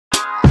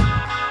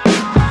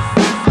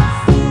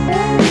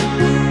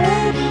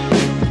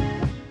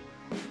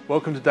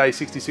Welcome to day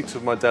 66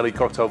 of my daily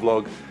cocktail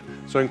vlog.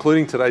 So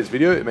including today's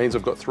video, it means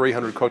I've got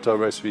 300 cocktail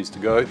recipes to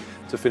go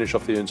to finish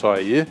off the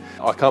entire year.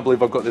 I can't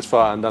believe I've got this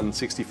far and done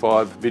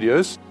 65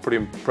 videos. Pretty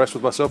impressed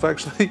with myself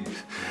actually.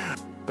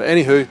 But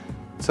anywho,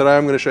 today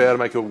I'm going to show you how to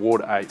make a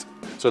Ward 8.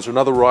 So it's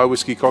another rye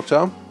whiskey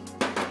cocktail.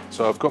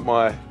 So I've got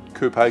my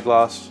coupe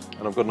glass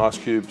and I've got an ice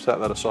cube,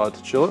 set that aside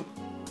to chill it.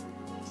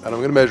 And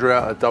I'm going to measure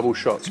out a double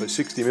shot, so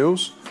 60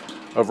 mils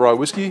of rye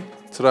whiskey.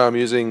 Today I'm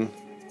using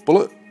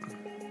Bullet.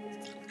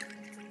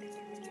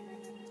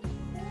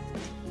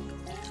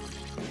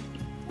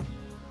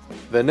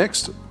 Then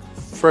next,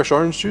 fresh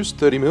orange juice,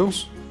 30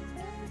 mils.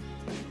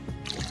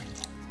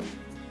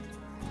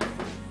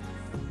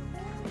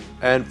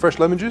 And fresh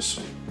lemon juice,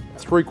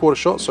 3/4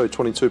 shot, so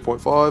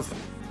 22.5.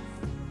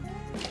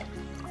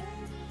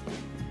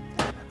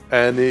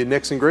 And the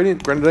next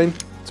ingredient, Grenadine.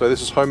 So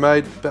this is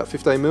homemade, about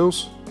 15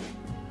 mils.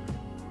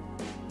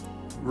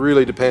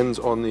 Really depends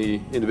on the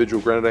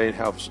individual Grenadine,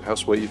 how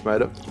sweet you've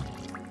made it.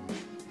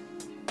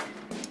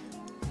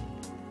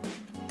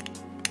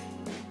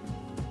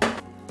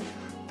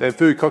 Then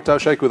fill your cocktail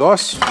shake with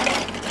ice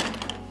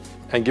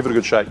and give it a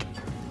good shake.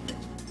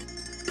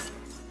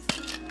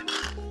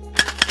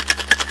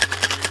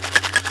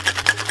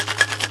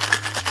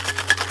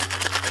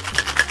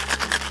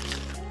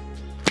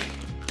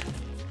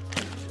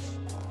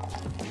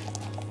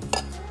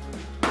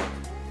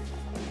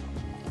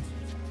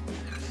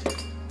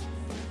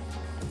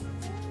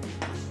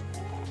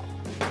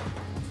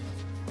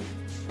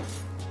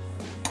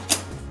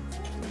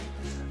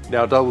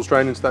 Now double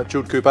strain into that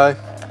chilled coupe.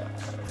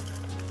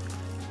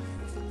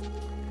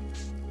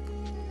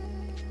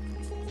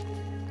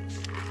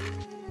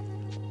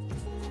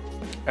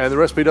 And the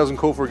recipe doesn't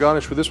call for a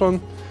garnish with this one,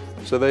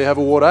 so there you have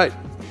a Ward 8.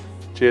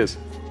 Cheers.